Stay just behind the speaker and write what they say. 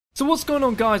So what's going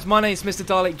on, guys? My name is Mr.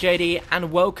 Dalek JD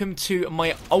and welcome to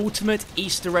my ultimate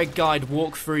Easter egg guide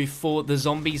walkthrough for the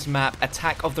zombies map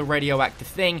Attack of the Radioactive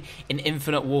Thing in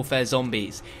Infinite Warfare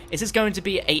Zombies. This is going to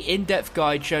be a in-depth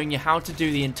guide showing you how to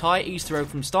do the entire Easter egg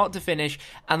from start to finish,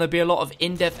 and there'll be a lot of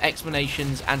in-depth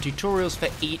explanations and tutorials for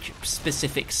each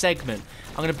specific segment.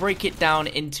 I'm going to break it down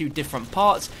into different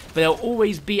parts, but there'll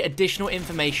always be additional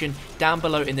information down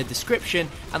below in the description,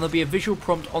 and there'll be a visual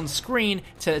prompt on screen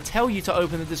to tell you to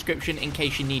open the description in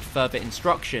case you need further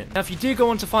instruction. Now, if you do go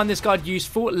on to find this guide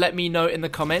useful, let me know in the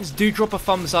comments. Do drop a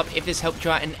thumbs up if this helped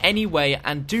you out in any way,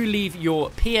 and do leave your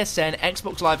PSN,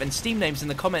 Xbox Live and Steam names in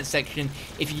the comments section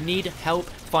if you need help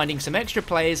finding some extra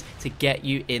players to get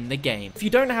you in the game. If you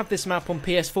don't have this map on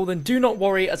PS4, then do not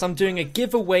worry, as I'm doing a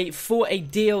giveaway for a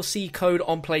DLC code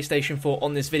on PlayStation 4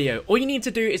 on this video. All you need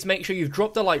to do is make sure you've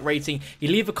dropped a like rating, you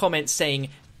leave a comment saying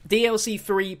DLC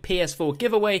 3 PS4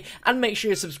 giveaway, and make sure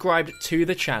you're subscribed to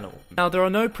the channel. Now, there are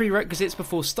no prerequisites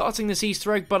before starting this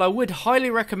Easter egg, but I would highly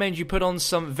recommend you put on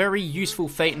some very useful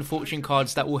Fate and Fortune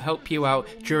cards that will help you out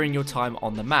during your time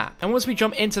on the map. And once we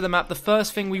jump into the map, the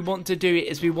first thing we want to do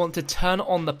is we want to turn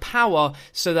on the power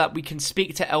so that we can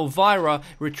speak to Elvira,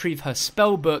 retrieve her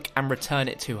spell book, and return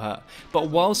it to her. But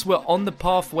whilst we're on the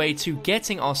pathway to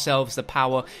getting ourselves the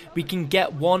power, we can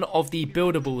get one of the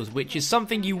buildables, which is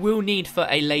something you will need for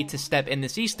a later step in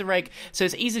this Easter egg, so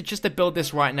it's easy just to build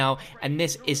this right now, and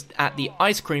this is at the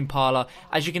ice cream parlor.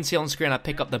 As you can see on screen, I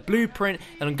pick up the blueprint,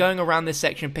 and I'm going around this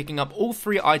section picking up all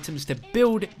 3 items to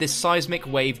build this seismic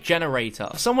wave generator.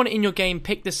 Someone in your game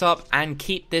pick this up and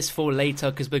keep this for later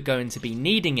because we're going to be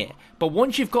needing it. But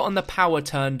once you've gotten the power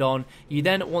turned on, you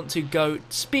then want to go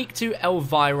speak to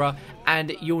Elvira,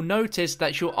 and you'll notice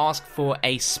that she'll ask for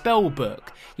a spell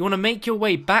book. You want to make your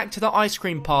way back to the ice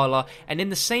cream parlor, and in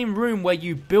the same room where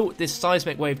you built this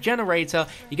seismic wave generator,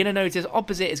 you're going to notice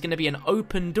opposite is going to be an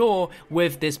open door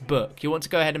with this book. You want to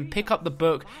go ahead and pick up the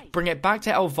book, bring it back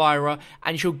to Elvira,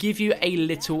 and she'll give you a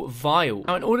little vial.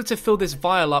 Now, in order to fill this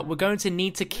vial up, we're going to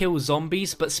need to kill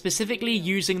zombies, but specifically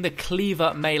using the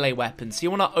cleaver melee weapon. So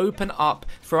you want to open up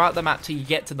throughout the map till you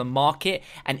get to the market,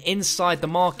 and inside the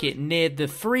market near the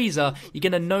freezer, you're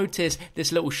going to notice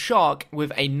this little shark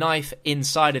with a knife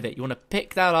inside of it. You want to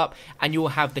pick that up and you'll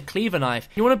have the cleaver knife.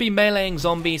 You want to be meleeing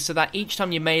zombies so that each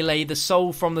time you melee, the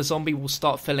soul from the zombie will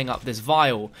start filling up this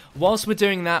vial. Whilst we're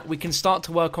doing that, we can start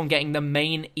to work on getting the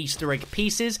main Easter egg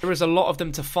pieces. There is a lot of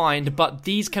them to find, but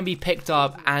these can be picked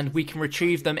up and we can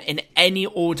retrieve them in any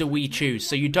order we choose.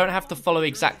 So you don't have to follow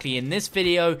exactly in this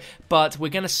video, but we're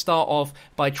going to start off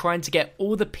by trying to get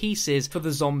all the pieces for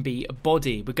the zombie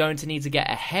body. We're going to need to get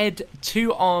a head,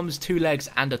 2 arms, 2 legs,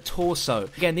 and a torso.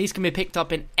 Again, these can be picked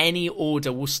up in any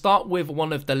order. We'll start with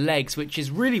one of the legs, which is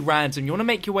really random. You want to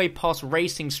make your way past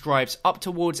racing stripes up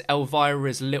towards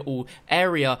Elvira's little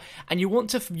area, and you want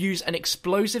to use an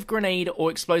explosive grenade or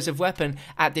explosive weapon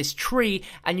at this tree,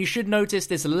 and you should notice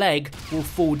this leg will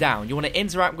fall down. You want to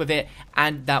interact with it,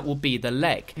 and that will be the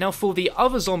leg. Now, for the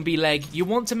other zombie leg, you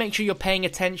want to make sure you're paying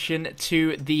attention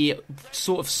to the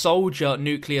sort of soldier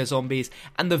nuclear zombies,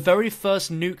 and the very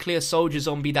first nuclear soldier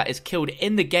zombie that is killed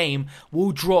in the game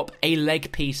will drop a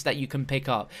leg piece that you can pick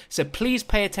up. So please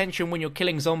pay attention when you're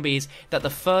killing zombies that the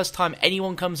first time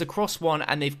anyone comes across one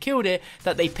and they've killed it,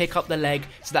 that they pick up the leg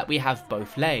so that we have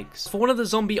both legs. For one of the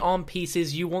zombie arm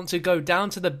pieces, you want to go down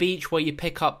to the beach where you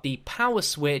pick up the power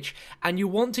switch, and you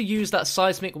want to use that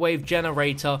seismic wave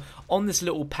generator on this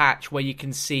little patch where you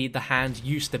can see the hand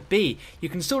used to be. You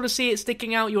can sort of see it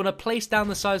sticking out. You want to place down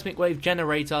the seismic wave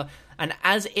generator, and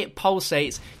as it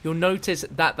pulsates, you'll notice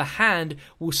that the hand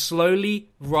will slowly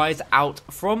rise out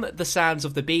from the sands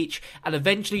of the beach, and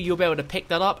eventually you'll be able to pick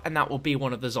that up, and that will be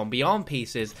one of the zombie arm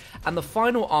pieces. And the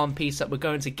final arm piece that we're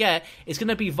going to get is going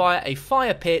to be via a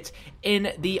fire pit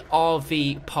in the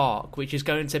RV park, which is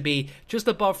going to be just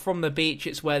above from the beach.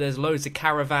 It's where there's loads of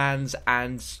caravans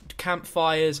and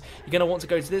campfires. You're going to want to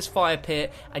go to this fire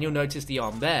pit, and you'll notice the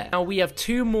arm there. Now, we have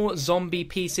 2 more zombie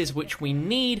pieces which we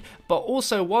need, but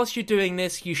also whilst you're doing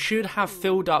this, you should have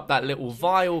filled up that little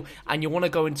vial, and you want to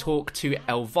go and talk to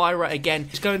Elvira again.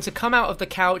 She's going to come out of the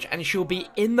couch, and she'll be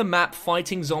in the map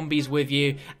fighting zombies with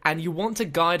you, and you want to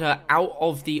guide her out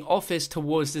of the office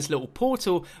towards this little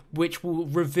portal, which will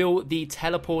reveal the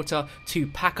teleporter to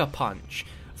Pack-a-Punch.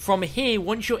 From here,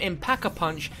 once you're in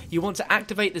Pack-a-Punch, you want to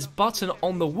activate this button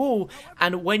on the wall,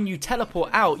 and when you teleport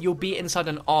out, you'll be inside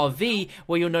an RV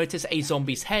where you'll notice a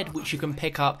zombie's head, which you can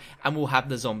pick up and will have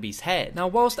the zombie's head. Now,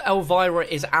 whilst Elvira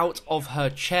is out of her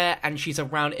chair and she's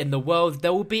around in the world,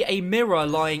 there will be a mirror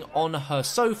lying on her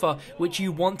sofa, which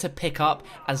you want to pick up,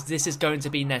 as this is going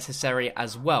to be necessary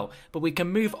as well. But we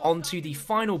can move on to the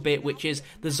final bit, which is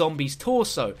the zombie's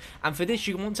torso, and for this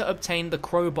you want to obtain the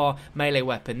crowbar melee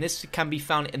weapon. This can be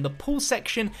found in the pool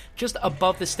section just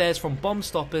above the stairs from Bomb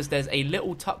Stoppers. There's a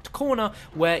little tucked corner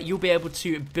where you'll be able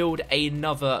to build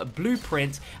another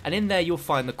blueprint, and in there you'll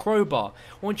find the crowbar.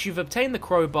 Once you've obtained the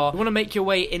crowbar, you want to make your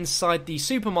way inside the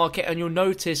supermarket, and you'll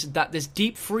notice that this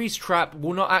deep freeze trap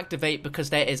will not activate because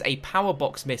there is a power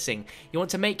box missing. You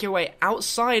want to make your way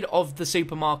outside of the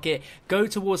supermarket, go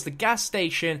towards the gas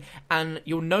station, and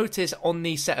you'll notice on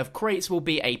the set of crates will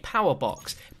be a power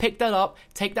box. Pick that up,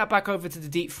 take that back over to the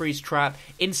deep freeze trap,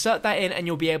 insert that in, and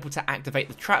you'll be able to activate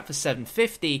the trap for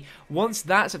 750. Once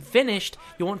that's finished,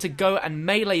 you want to go and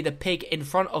melee the pig in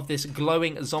front of this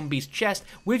glowing zombie's chest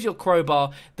with your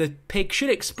crowbar. The pig should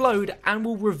explode and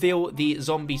will reveal the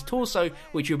zombie's torso,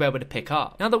 which you'll be able to pick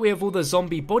up. Now that we have all the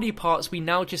zombie body parts, we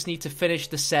now just need to finish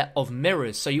the set of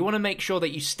mirrors. So you want to make sure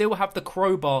that you still have the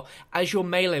crowbar as your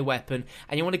melee weapon,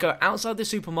 and you want to go outside the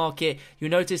supermarket. You'll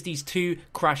notice these two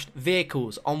crashed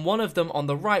vehicles. On one of them on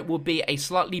the right will be a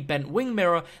slightly bent wing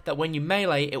mirror that when you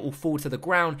melee it will fall to the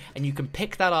ground, and you can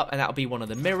pick that up and that'll be one of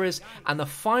the mirrors. And the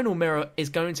final mirror is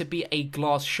going to be a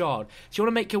glass shard. So you want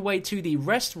to make your way to the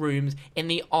restrooms in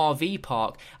the RV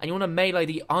park, and you want to melee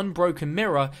the unbroken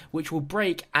mirror, which will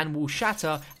break and will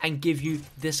shatter and give you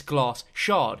this glass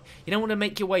shard. You then want to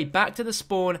make your way back to the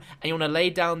spawn, and you want to lay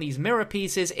down these mirror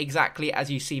pieces exactly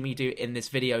as you see me do in this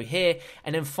video here,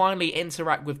 and then finally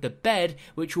interact with the bed,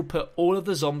 which will put all of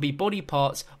the zombie body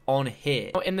parts on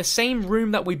here. Now, in the same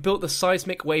room that we built the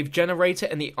seismic wave generator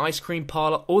and the ice cream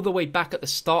parlor all the way back at the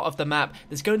start of the map,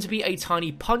 there's going to be a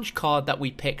tiny punch card that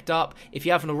we picked up. If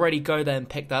you haven't already, go there and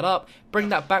pick that up. Bring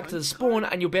that back to the spawn,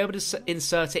 and you'll be able to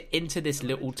insert it into this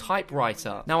little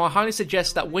typewriter. Now, I highly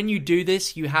suggest that when you do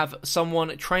this, you have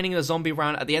someone training the zombie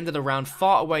round at the end of the round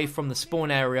far away from the spawn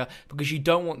area, because you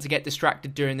don't want to get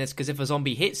distracted during this, because if a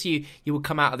zombie hits you, you will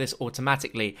come out of this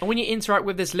automatically. And when you interact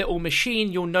with this little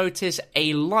machine, you'll notice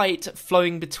a light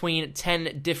flowing between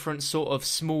 10 different sort of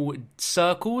small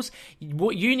circles.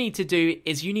 What you need to do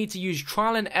is you need to use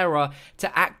trial and error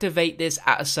to activate this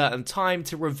at a certain time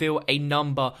to reveal a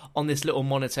number on this little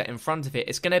monitor in front of it.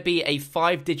 It's going to be a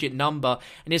 5-digit number,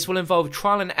 and this will involve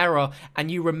trial and error and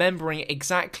you remembering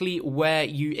exactly where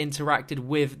you interacted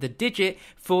with the digit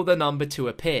for the number to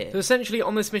appear. So essentially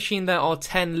on this machine there are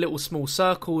 10 little small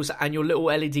circles, and your little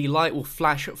LED light will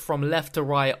flash from left to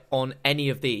right on any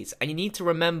of these, and you need to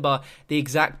remember the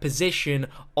exact position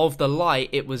of the light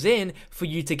it was in for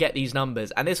you to get these numbers,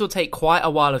 and this will take quite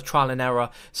a while of trial and error,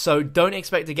 so don't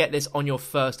expect to get this on your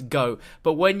first go.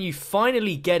 But when you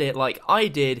finally get it, like I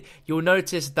did, you'll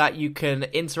notice that you can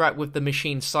interact with the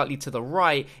machine slightly to the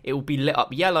right. It will be lit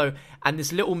up yellow, and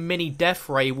this little mini death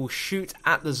ray will shoot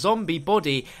at the zombie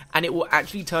body, and it will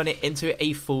actually turn it into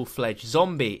a full-fledged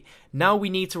zombie. Now we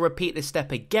need to repeat this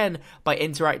step again by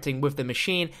interacting with the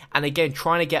machine, and again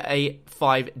trying to get a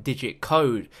 5-digit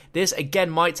code. This again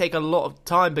might take a lot of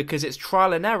time because it's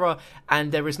trial and error,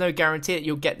 and there is no guarantee that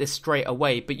you'll get this straight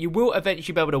away, but you will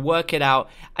eventually be able to work it out,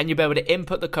 and you'll be able to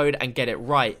input the code and get it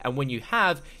right. And when you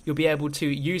have, you'll be able to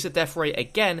use the death ray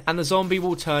again, and the zombie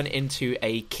will turn into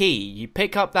a key. You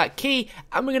pick up that key,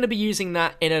 and we're going to be using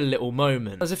that in a little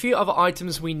moment. There's a few other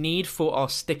items we need for our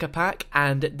sticker pack,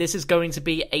 and this is going to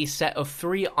be a set of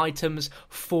 3 items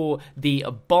for the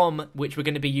bomb, which we're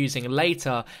going to be using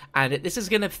later, and this is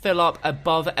going to fill up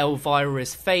above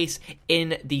Elvira's face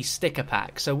in the sticker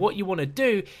pack. So what you want to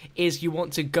do is you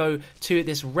want to go to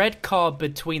this red car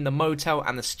between the motel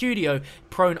and the studio.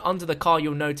 Prone under the car,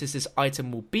 you'll notice this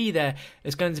item will be there.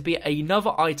 There's going to be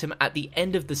another item at the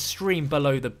end of the stream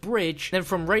below the bridge. Then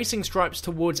from Racing Stripes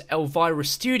towards Elvira's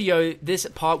studio, this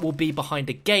part will be behind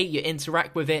a gate. You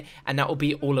interact with it, and that will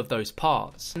be all of those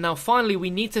parts. Now finally, we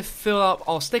need to fill up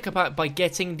our sticker pack by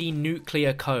getting the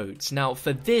nuclear codes. Now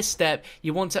for this step,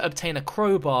 you want to obtain a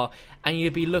crowbar, and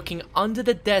you'll be looking under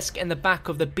the desk in the back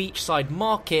of the beachside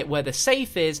market where the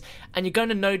safe is, and you're going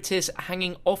to notice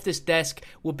hanging off this desk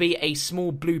will be a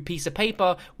small blue piece of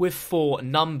paper with 4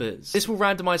 numbers. This will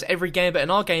randomize every game, but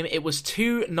in our game it was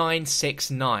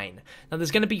 2969. Now there's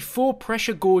going to be 4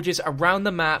 pressure gauges around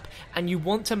the map, and you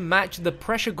want to match the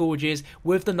pressure gauges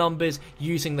with the numbers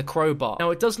using the crowbar.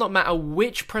 Now it does not matter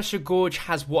which pressure gauge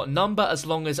has what number, as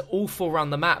long as all 4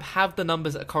 around the map have the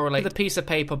numbers that correlate to the piece of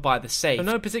paper by the safe. So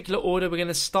no particular order, we're going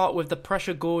to start with the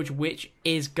pressure gauge, which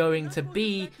is going to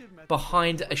be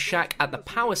behind a shack at the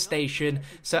power station.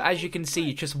 So as you can see,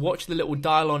 you just watch the little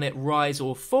dial on it rise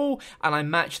or fall, and I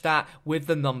match that with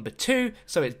the number 2,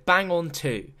 so it's bang on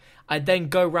 2. I then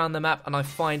go around the map and I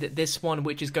find this one,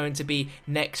 which is going to be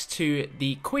next to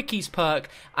the Quickies perk,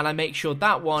 and I make sure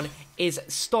that one is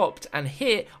stopped and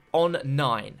hit on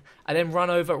 9. I then run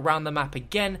over around the map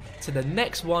again to the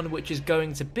next one, which is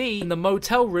going to be in the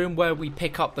motel room where we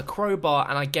pick up the crowbar,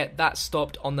 and I get that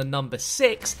stopped on the number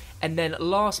 6. And then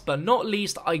last but not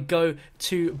least, I go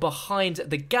to behind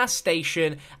the gas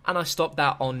station and I stop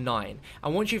that on 9.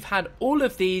 And once you've had all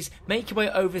of these, make your way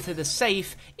over to the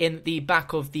safe in the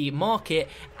back of the market,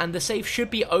 and the safe should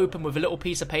be open with a little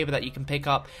piece of paper that you can pick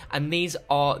up, and these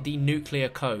are the nuclear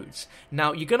codes.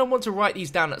 Now, you're going to want to write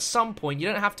these down at some point. You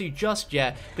don't have to just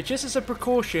yet, but just as a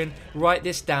precaution, write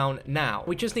this down now.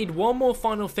 We just need one more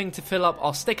final thing to fill up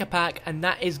our sticker pack, and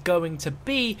that is going to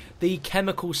be the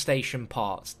chemical station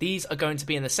parts. These are going to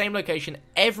be in the same location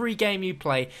every game you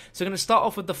play. So we're going to start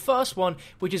off with the first one,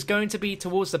 which is going to be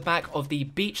towards the back of the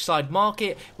beachside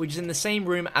market, which is in the same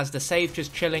room as the safe,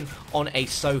 just chilling on a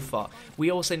sofa.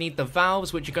 We also need the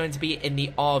valves, which are going to be in the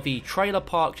RV trailer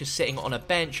park, just sitting on a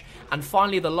bench. And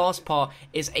finally, the last part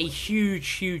is a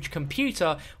huge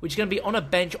computer, which is going to be on a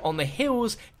bench on the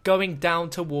hills going down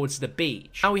towards the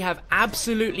beach. Now we have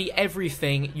absolutely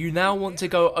everything. You now want to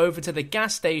go over to the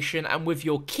gas station, and with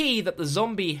your key that the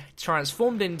zombie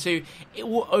transformed into, it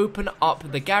will open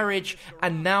up the garage,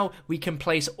 and now we can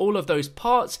place all of those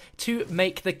parts to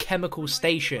make the chemical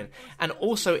station. And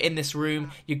also in this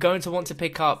room, you're going to want to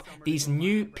pick up these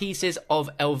new pieces of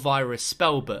Elvira's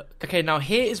spellbook. Okay, now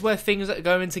here is where things are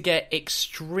going to get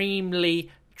extremely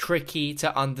tricky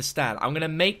to understand. I'm going to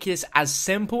make this as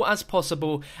simple as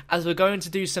possible, as we're going to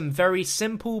do some very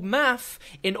simple math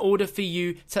in order for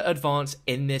you to advance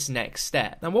in this next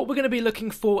step. Now what we're going to be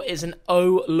looking for is an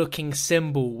O looking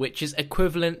symbol, which is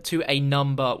equivalent to a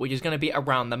number, which is going to be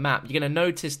around the map. You're going to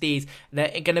notice these, they're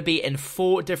going to be in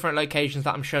 4 different locations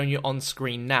that I'm showing you on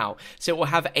screen now. So it will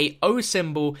have a O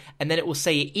symbol, and then it will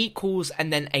say it equals,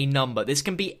 and then a number. This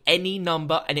can be any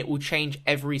number, and it will change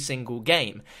every single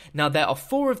game. Now there are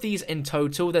 4 of these in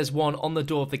total. There's one on the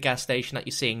door of the gas station that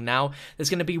you're seeing now. There's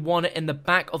going to be one in the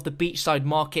back of the beachside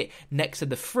market next to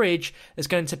the fridge. There's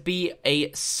going to be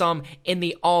some in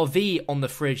the RV on the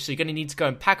fridge, so you're going to need to go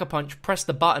and pack a punch, press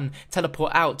the button,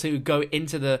 teleport out to go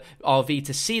into the RV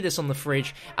to see this on the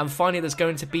fridge. And finally, there's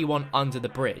going to be one under the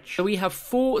bridge. So we have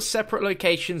 4 separate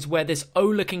locations where this O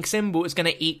looking symbol is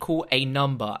going to equal a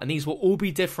number, and these will all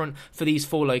be different for these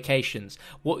 4 locations.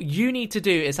 What you need to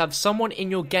do is have someone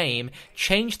in your game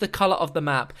change the color of the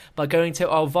map by going to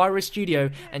Elvira Studio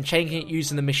and changing it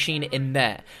using the machine in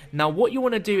there. Now what you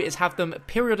want to do is have them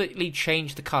periodically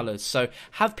change the colors. So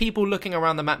have people looking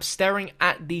around the map staring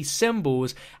at these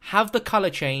symbols, have the color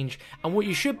change, and what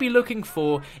you should be looking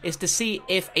for is to see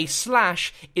if a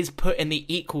slash is put in the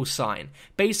equal sign.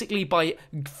 Basically, by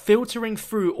filtering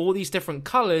through all these different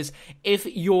colors, if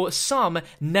your sum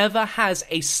never has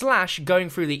a slash going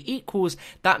through the equals,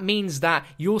 that means that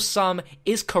your sum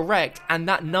is correct, and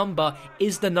that number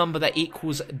is the number that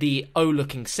equals the O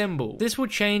looking symbol. This will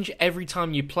change every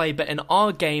time you play, but in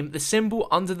our game, the symbol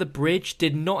under the bridge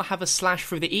did not have a slash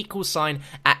through the equal sign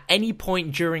at any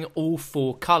point during all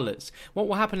 4 colors. What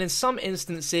will happen in some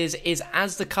instances is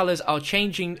as the colors are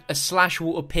changing, a slash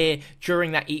will appear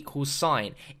during that equals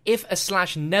sign. If a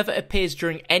slash never appears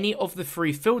during any of the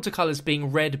 3 filter colors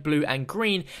being red, blue, and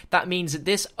green, that means that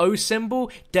this O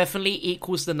symbol definitely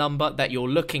equals the number that you're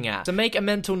looking at. So make a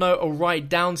mental note or write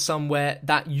down somewhere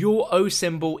that your O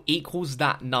symbol equals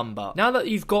that number. Now that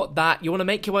you've got that, you want to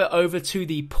make your way over to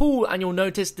the pool, and you'll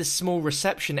notice this small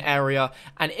reception area,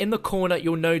 and in the corner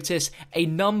you'll notice a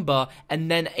number and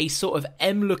then a sort of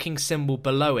M looking symbol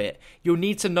below it. You'll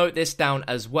need to note this down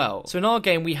as well. So in our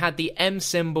game we had the M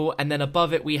symbol, and then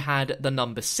above it we had the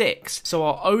number 6. So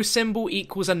our O symbol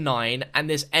equals a 9 and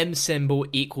this M symbol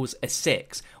equals a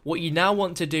 6. What you now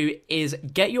want to do is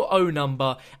get your O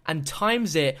number and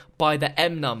times it by the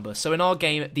M number. So in our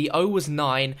game, the O was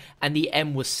 9 and the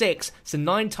M was 6. So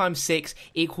 9 times 6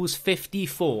 equals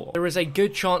 54. There is a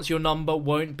good chance your number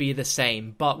won't be the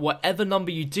same, but whatever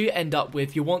number you do end up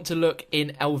with, you want to look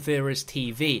in Elvira's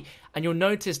TV. And you'll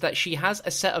notice that she has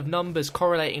a set of numbers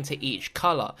correlating to each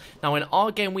color. Now in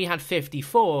our game we had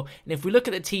 54, and if we look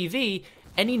at the TV,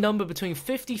 Any number between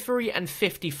 53 and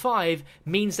 55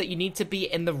 means that you need to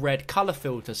be in the red color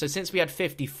filter. So since we had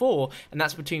 54, and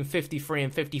that's between 53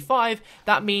 and 55,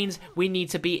 that means we need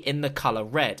to be in the color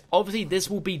red. Obviously, this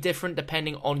will be different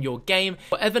depending on your game.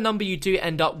 Whatever number you do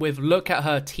end up with, look at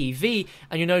her TV,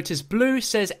 and you notice blue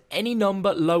says any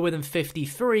number lower than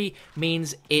 53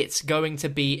 means it's going to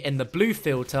be in the blue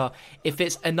filter. If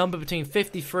it's a number between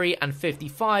 53 and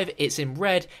 55, it's in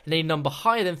red, and any number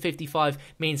higher than 55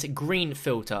 means green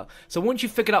filter. So once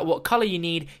you've figured out what color you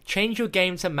need, change your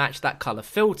game to match that color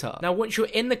filter. Now once you're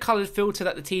in the colored filter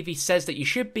that the TV says that you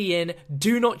should be in,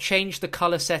 do not change the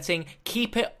color setting.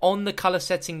 Keep it on the color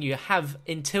setting you have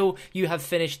until you have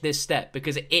finished this step,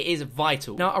 because it is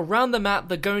vital. Now around the map,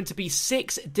 there are going to be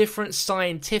 6 different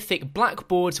scientific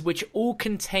blackboards which all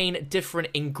contain different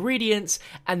ingredients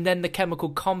and then the chemical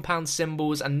compound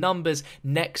symbols and numbers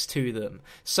next to them.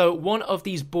 So one of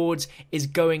these boards is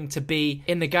going to be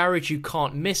in the garage, you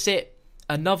can't miss it.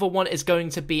 Another one is going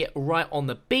to be right on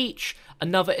the beach.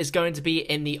 Another is going to be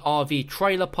in the RV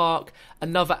trailer park.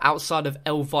 Another outside of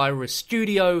Elvira's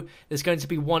studio. There's going to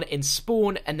be one in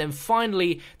Spawn. And then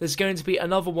finally, there's going to be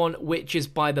another one which is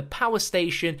by the power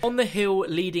station on the hill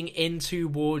leading in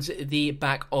towards the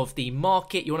back of the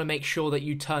market. You want to make sure that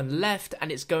you turn left,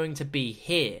 and it's going to be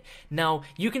here. Now,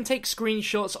 you can take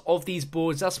screenshots of these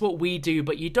boards. That's what we do,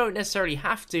 but you don't necessarily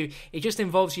have to. It just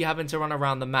involves you having to run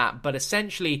around the map. But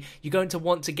essentially, you're going to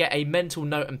want to get a mental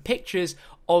note and pictures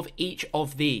of each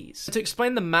of these. To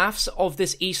explain the maths of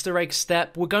this Easter egg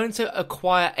step, we're going to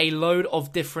acquire a load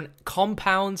of different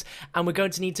compounds, and we're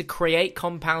going to need to create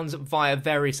compounds via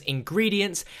various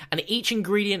ingredients, and each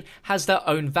ingredient has their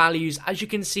own values. As you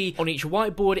can see on each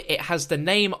whiteboard, it has the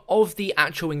name of the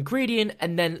actual ingredient,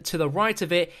 and then to the right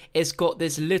of it, it's got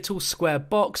this little square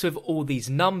box with all these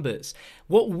numbers.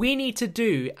 What we need to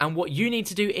do, and what you need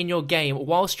to do in your game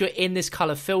whilst you're in this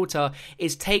color filter,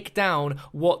 is take down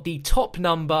what the top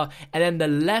number and then the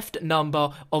left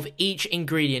number of each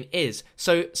ingredient is.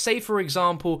 So say for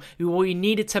example, we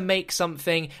needed to make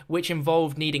something which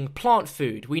involved needing plant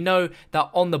food. We know that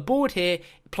on the board here,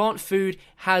 plant food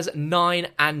has 9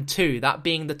 and 2, that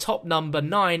being the top number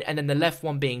 9 and then the left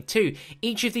one being 2.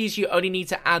 Each of these you only need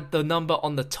to add the number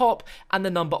on the top and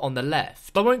the number on the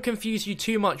left. I won't confuse you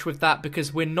too much with that because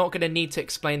we're not going to need to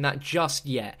explain that just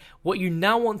yet. What you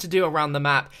now want to do around the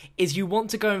map is you want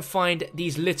to go and find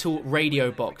these little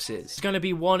radio boxes. There's going to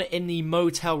be one in the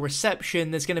motel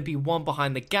reception, there's going to be one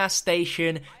behind the gas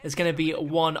station, there's going to be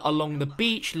one along the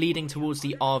beach leading towards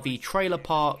the RV trailer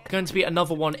park, there's going to be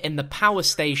another one in the power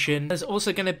station, there's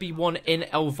also going to be one in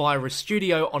Elvira's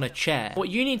studio on a chair. What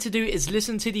you need to do is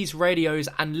listen to these radios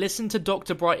and listen to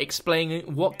Dr. Bright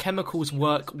explaining what chemicals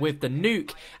work with the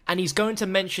nuke, and he's going to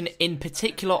mention in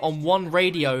particular on one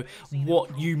radio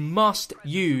what you must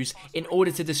use in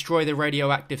order to destroy the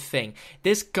radioactive thing.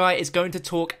 This guy is going to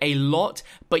talk a lot,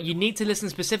 but you need to listen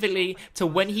specifically to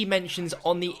when he mentions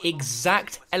on the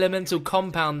exact elemental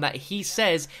compound that he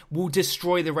says will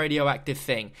destroy the radioactive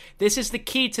thing. This is the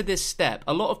key to this step.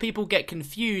 A lot of people get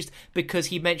confused because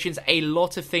he mentions a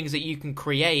lot of things that you can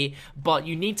create, but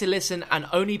you need to listen and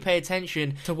only pay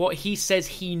attention to what he says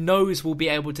he knows will be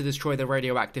able to destroy the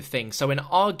radioactive thing. So in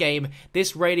our game,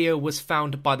 this radio was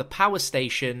found by the power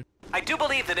station. I do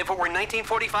believe that if it were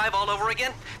 1945 all over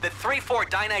again, that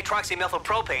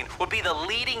 3,4-dinitroxymethylpropane would be the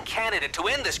leading candidate to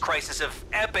end this crisis of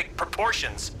epic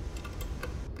proportions.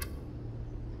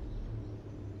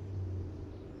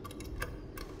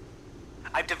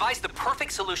 I've devised the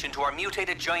perfect solution to our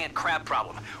mutated giant crab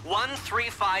problem.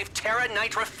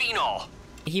 1,3,5-teranitrophenol.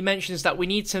 He mentions that we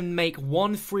need to make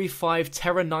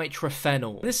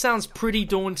 1,3,5-teranitrophenol. This sounds pretty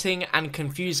daunting and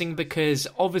confusing because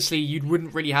obviously you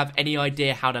wouldn't really have any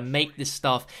idea how to make this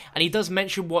stuff, and he does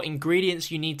mention what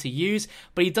ingredients you need to use,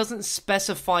 but he doesn't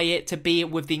specify it to be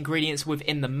with the ingredients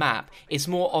within the map. It's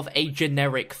more of a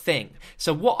generic thing.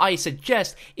 So what I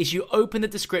suggest is you open the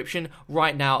description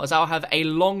right now, as I'll have a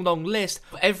long list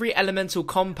of every elemental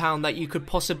compound that you could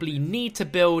possibly need to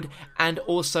build, and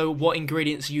also what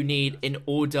ingredients you need in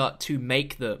order to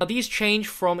make them. Now, these change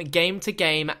from game to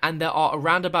game, and there are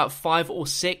around about 5 or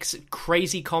 6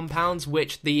 crazy compounds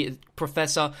which the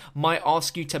professor might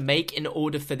ask you to make in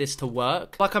order for this to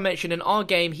work. Like I mentioned, in our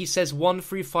game, he says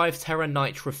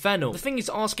 1,3,5-teranitrophenol. The thing he's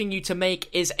asking you to make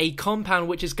is a compound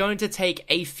which is going to take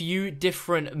a few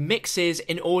different mixes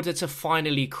in order to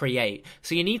finally create.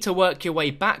 So you need to work your way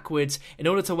backwards in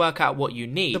order to work out what you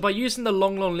need. So by using the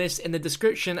long list in the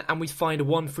description, and we find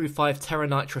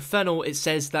 1,3,5-teranitrophenol, it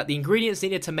says that the ingredients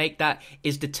needed to make that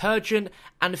is detergent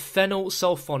and phenyl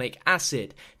sulfonic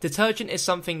acid. Detergent is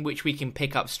something which we can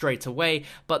pick up straight away. away,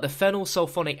 but the phenyl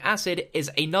sulfonic acid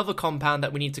is another compound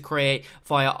that we need to create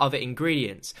via other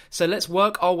ingredients. So let's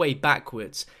work our way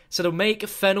backwards. So to make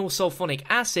phenyl sulfonic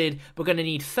acid, we're going to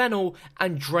need phenyl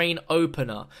and drain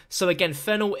opener. So again,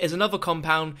 phenyl is another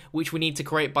compound which we need to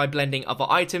create by blending other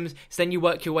items. So then you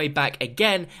work your way back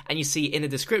again, and you see in the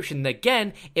description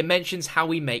again, it mentions how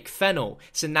we make phenyl.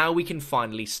 So now we can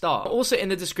finally start. Also in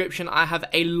the description, I have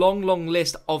a long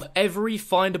list of every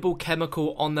findable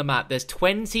chemical on the map. There's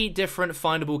 20 different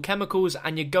findable chemicals,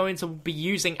 and you're going to be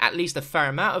using at least a fair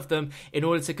amount of them in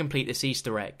order to complete this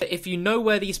Easter egg. If you know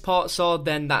where these parts are,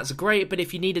 then that's great, but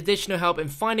if you need additional help in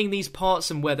finding these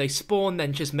parts and where they spawn,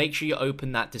 then just make sure you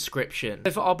open that description.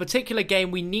 So for our particular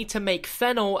game, we need to make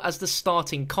phenol as the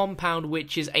starting compound,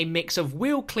 which is a mix of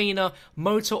wheel cleaner,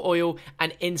 motor oil,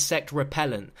 and insect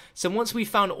repellent. So once we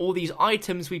found all these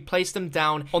items, we place them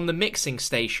down on the mixing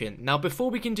station. Now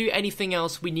before we can do anything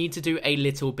else, we need to do a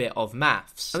little bit of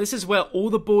maths. Now this is where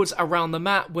all the boards around the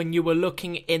map, when you were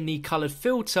looking in the colored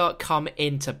filter, come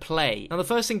into play. Now the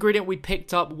first ingredient we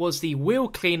picked up was the wheel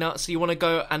cleaner. So you want to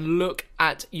go and look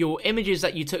at your images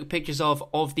that you took pictures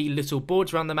of the little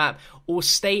boards around the map, or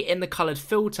stay in the colored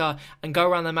filter and go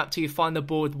around the map till you find the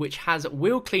board which has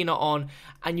wheel cleaner on,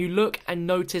 and you look and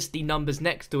notice the numbers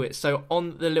next to it. So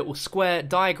on the little square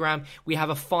diagram, we have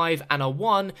a 5 and a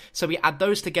 1, so we add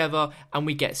those together and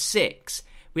we get 6.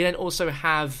 We then also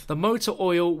have the motor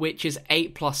oil, which is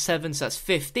 8 plus 7, so that's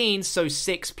 15. So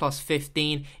 6 plus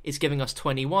 15 is giving us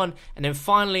 21. And then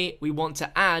finally, we want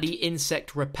to add the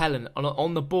insect repellent.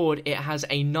 On the board, it has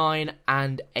a 9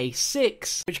 and a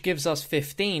 6, which gives us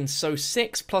 15. So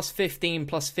 6 plus 15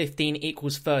 plus 15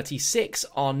 equals 36.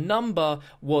 Our number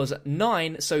was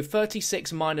 9, so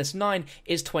 36 minus 9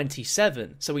 is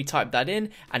 27. So we type that in,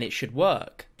 and it should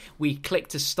work. We click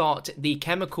to start the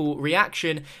chemical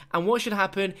reaction, and what should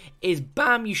happen is,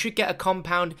 bam, you should get a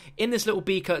compound in this little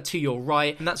beaker to your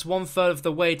right, and that's 1/3 of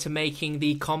the way to making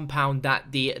the compound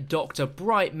that the Dr.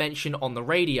 Bright mentioned on the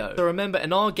radio. So remember,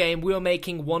 in our game, we were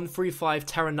making 135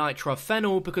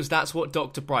 terranitrophenol because that's what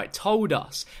Dr. Bright told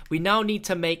us. We now need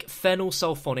to make phenyl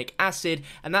sulfonic acid,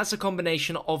 and that's a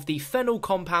combination of the phenyl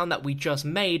compound that we just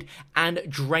made and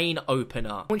drain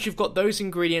opener. Once you've got those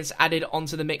ingredients added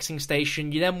onto the mixing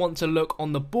station, you then want to look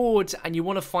on the boards, and you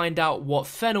want to find out what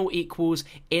phenyl equals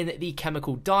in the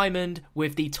chemical diamond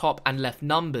with the top and left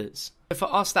numbers.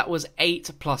 For us, that was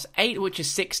 8 plus 8, which is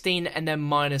 16, and then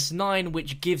minus 9,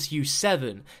 which gives you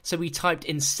 7. So we typed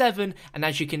in 7, and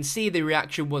as you can see, the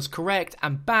reaction was correct,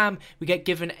 and bam, we get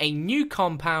given a new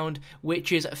compound,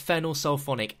 which is phenyl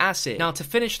sulfonic acid. Now, to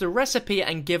finish the recipe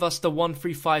and give us the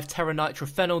 135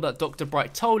 terranitrophenol that Dr.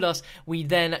 Bright told us, we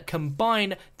then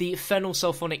combine the phenyl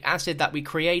sulfonic acid that we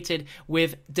created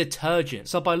with detergent.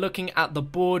 So by looking at the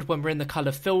board, when we're in the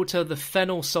color filter, the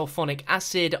phenyl sulfonic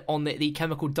acid on the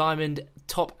chemical diamond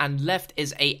top and left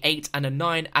is a 8 and a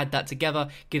 9. Add that together,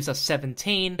 gives us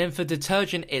 17. Then for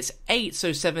detergent, it's 8,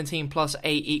 so 17 plus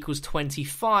 8 equals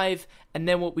 25. And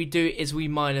then what we do is we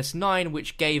minus 9,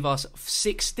 which gave us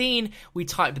 16. We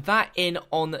type that in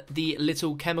on the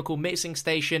little chemical mixing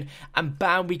station, and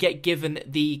bam, we get given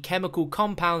the chemical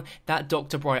compound that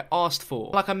Dr. Bright asked for.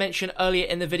 Like I mentioned earlier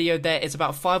in the video, there is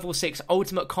about 5 or 6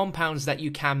 ultimate compounds that you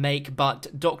can make, but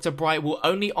Dr. Bright will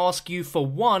only ask you for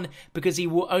one, because he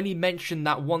will only mention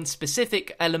that one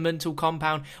specific elemental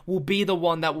compound will be the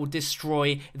one that will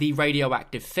destroy the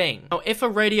radioactive thing. Now, if a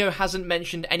radio hasn't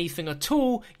mentioned anything at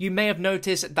all, you may have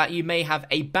noticed that you may have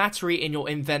a battery in your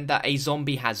invent that a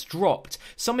zombie has dropped.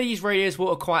 Some of these radios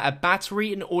will acquire a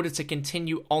battery in order to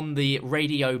continue on the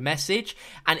radio message,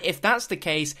 and if that's the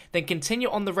case, then continue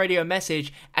on the radio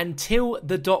message until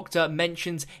the doctor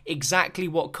mentions exactly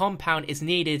what compound is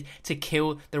needed to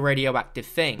kill the radioactive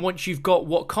thing. Once you've got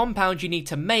what compound you need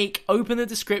to make, open the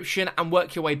description and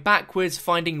work your way backwards,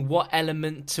 finding what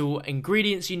elemental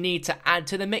ingredients you need to add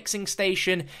to the mixing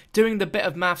station, doing the bit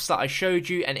of maths that I showed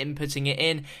you and inputting it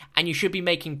in, and you should be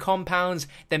making compounds,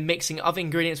 then mixing other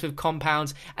ingredients with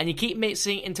compounds, and you keep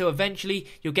mixing until eventually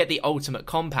you'll get the ultimate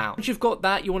compound. Once you've got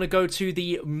that, you want to go to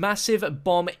the massive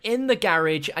bomb in the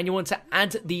garage, and you want to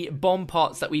add the bomb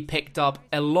parts that we picked up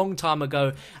a long time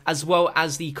ago, as well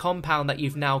as the compound that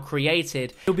you've now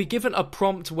created. You'll be given a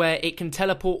prompt where it can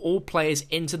teleport all players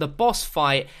into the boss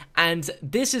fight, and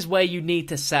this is where you need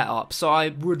to set up. So I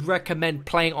would recommend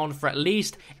playing on for at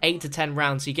least 8 to 10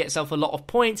 rounds so you get yourself a lot of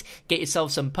points, get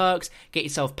yourself some perks, get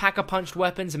yourself pack-a-punched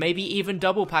weapons, maybe even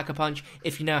double pack-a-punch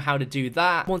if you know how to do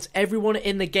that. Once everyone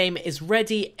in the game is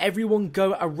ready, everyone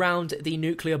go around the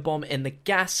nuclear bomb in the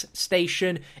gas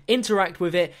station, interact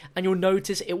with it, and you'll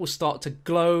notice it will start to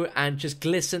glow and just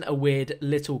glisten a weird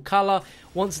little color.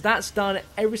 Once that's done,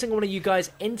 every single one of you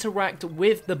guys interact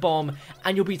with the bomb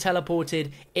and you'll be teleported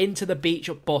into the beach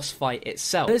boss fight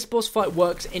itself. This boss fight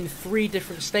works in 3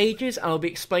 different stages, and I'll be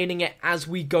explaining it as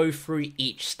we go through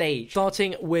each stage.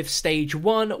 Starting with stage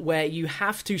 1, where you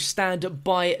have to stand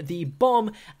by the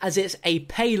bomb as it's a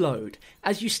payload.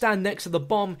 As you stand next to the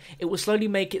bomb, it will slowly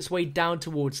make its way down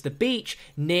towards the beach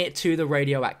near to the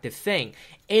radioactive thing.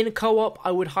 In co-op,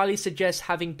 I would highly suggest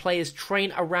having players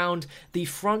train around the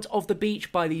front of the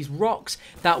beach by these rocks.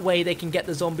 That way they can get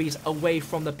the zombies away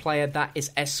from the player that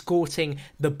is escorting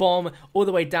the bomb all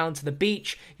the way down to the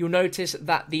beach. You'll notice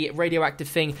that the radioactive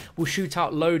thing will shoot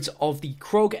out loads of the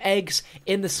Krog eggs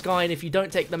in the sky, and if you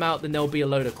don't take them out, then there'll be a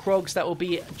load of Krogs that will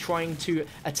be trying to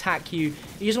attack you.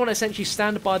 You just want to essentially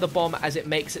stand by the bomb as it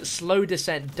makes its slow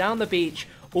descent down the beach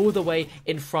all the way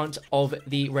in front of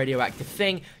the radioactive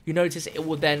thing. You notice it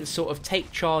will then sort of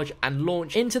take charge and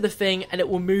launch into the thing, and it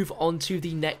will move on to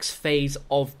the next phase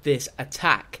of this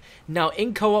attack. Now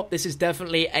in co-op, this is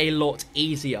definitely a lot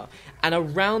easier, and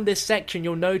around this section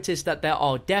you'll notice that there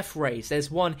are death rays.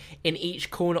 There's one in each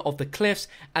corner of the cliffs,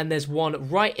 and there's one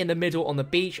right in the middle on the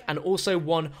beach, and also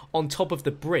one on top of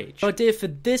the bridge. The idea for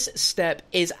this step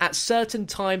is at certain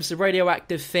times the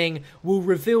radioactive thing will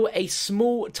reveal a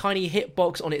small tiny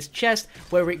hitbox on its chest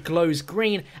where it glows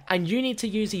green, and you need to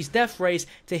use these death rays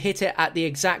to hit it at the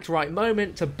exact right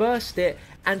moment to burst it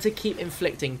and to keep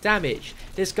inflicting damage.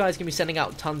 This guy's going to be sending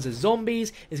out tons of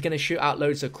zombies, he's going to shoot out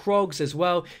loads of Krogs as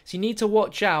well, so you need to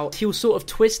watch out. He'll sort of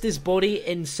twist his body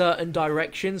in certain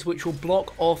directions, which will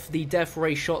block off the death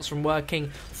ray shots from working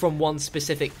from one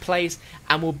specific place,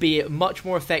 and will be much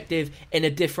more effective in a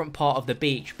different part of the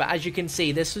beach. But as you can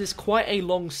see, this is quite a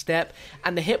long step,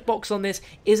 and the hitbox on this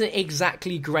isn't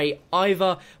exactly great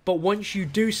either, but once you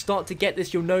do start to get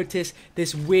this, you'll notice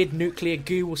this weird nuclear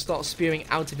goo will start spewing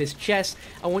out of his chest,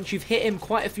 and once you've hit him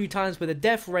quite a few times with a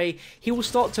death ray, he will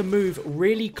start to move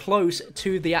really close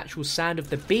to the actual sand of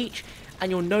the beach, and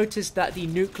you'll notice that the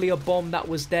nuclear bomb that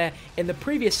was there in the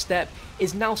previous step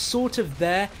is now sort of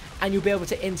there, and you'll be able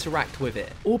to interact with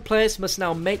it. All players must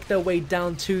now make their way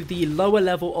down to the lower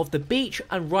level of the beach,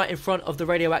 and right in front of the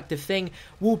radioactive thing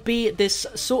will be this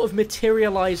sort of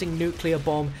materializing nuclear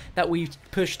bomb that we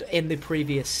pushed in the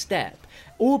previous step.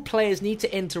 All players need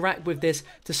to interact with this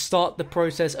to start the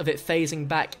process of it phasing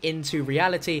back into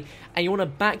reality, and you want to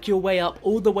back your way up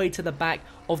all the way to the back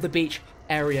of the beach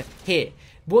area here.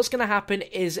 What's going to happen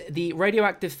is the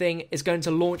radioactive thing is going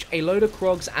to launch a load of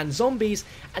Krogs and zombies,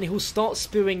 and it will start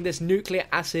spewing this nuclear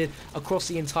acid across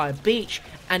the entire beach,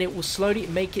 and it will slowly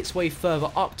make its way further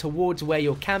up towards where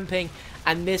you're camping.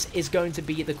 And this is going to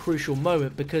be the crucial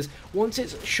moment, because once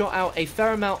it's shot out a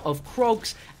fair amount of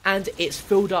Krogs and it's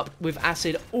filled up with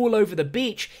acid all over the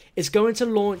beach, it's going to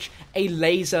launch a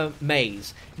laser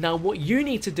maze. Now what you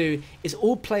need to do is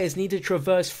all players need to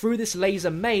traverse through this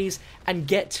laser maze and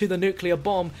get to the nuclear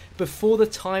bomb before the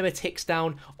timer ticks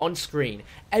down on screen.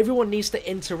 Everyone needs to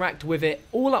interact with it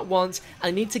all at once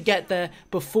and need to get there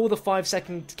before the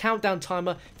 5-second countdown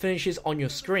timer finishes on your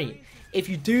screen. If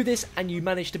you do this and you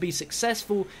manage to be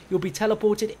successful, you'll be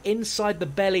teleported inside the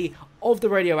belly of the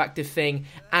radioactive thing.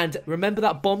 And remember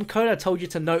that bomb code I told you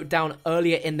to note down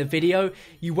earlier in the video?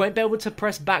 You won't be able to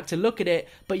press back to look at it,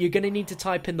 but you're going to need to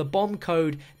type in the bomb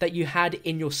code that you had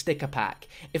in your sticker pack.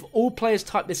 If all players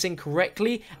type this in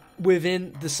correctly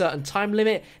within the certain time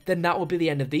limit, then that will be the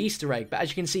end of the Easter egg. But as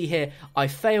you can see here, I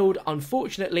failed,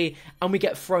 unfortunately, and we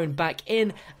get thrown back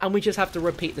in, and we just have to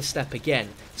repeat the step again.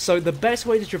 So the best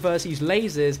way to traverse these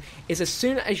lasers is as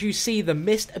soon as you see the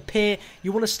mist appear,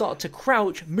 you want to start to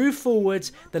crouch, move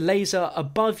forwards, the laser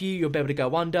above you, you'll be able to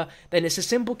go under. Then it's a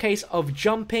simple case of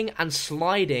jumping and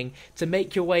sliding to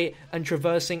make your way and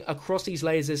traversing across these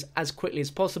lasers as quickly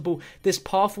as possible. This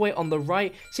pathway on the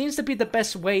right seems to be the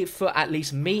best way for at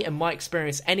least me and my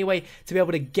experience anyway, to be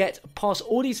able to get past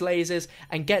all these lasers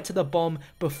and get to the bomb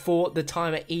before the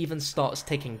timer even starts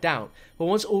ticking down. But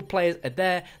once all players are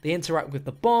there, they interact with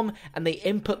the bomb and they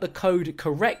input the code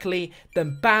correctly,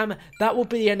 then bam, that will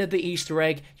be the end of the Easter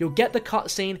egg. You'll get the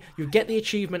cutscene, you'll get the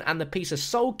achievement and the piece of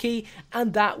soul key,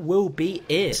 and that will be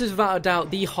it. This is without a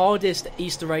doubt the hardest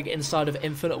Easter egg inside of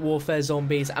Infinite Warfare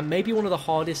Zombies, and maybe one of the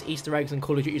hardest Easter eggs in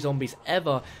Call of Duty Zombies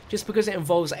ever, just because it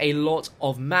involves a lot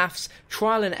of maths,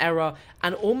 trial and and error,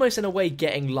 and almost in a way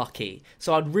getting lucky.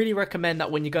 So I'd really recommend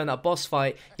that when you go in that boss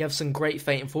fight, you have some great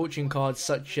fate and fortune cards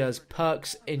such as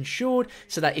perks ensured,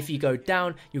 so that if you go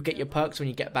down, you'll get your perks when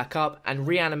you get back up, and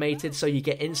reanimated so you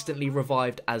get instantly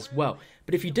revived as well.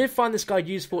 But if you did find this guide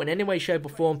useful in any way, shape or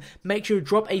form, make sure you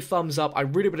drop a thumbs up. I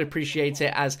really would appreciate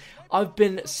it, as I've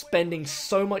been spending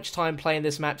so much time playing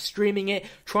this map, streaming it,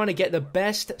 trying to get the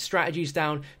best strategies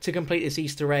down to complete this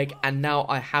Easter egg, and now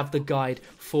I have the guide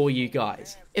for you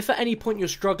guys. If at any point you're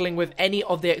struggling with any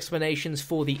of the explanations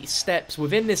for the steps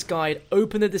within this guide,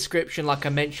 open the description. Like I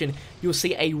mentioned, you'll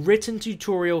see a written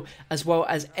tutorial as well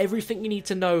as everything you need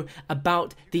to know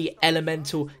about the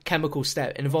elemental chemical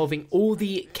step, involving all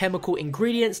the chemical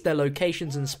ingredients, their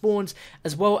locations and spawns,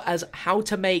 as well as how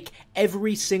to make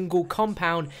every single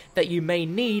compound that you may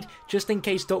need, just in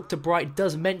case Dr. Bright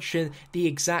does mention the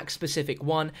exact specific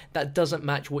one that doesn't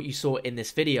match what you saw in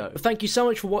this video. But thank you so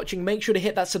much for watching. Make sure to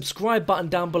hit that subscribe button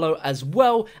down below as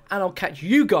well, and I'll catch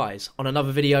you guys on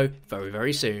another video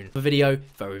very soon. A video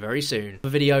very soon. A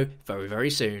video very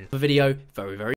soon. A video very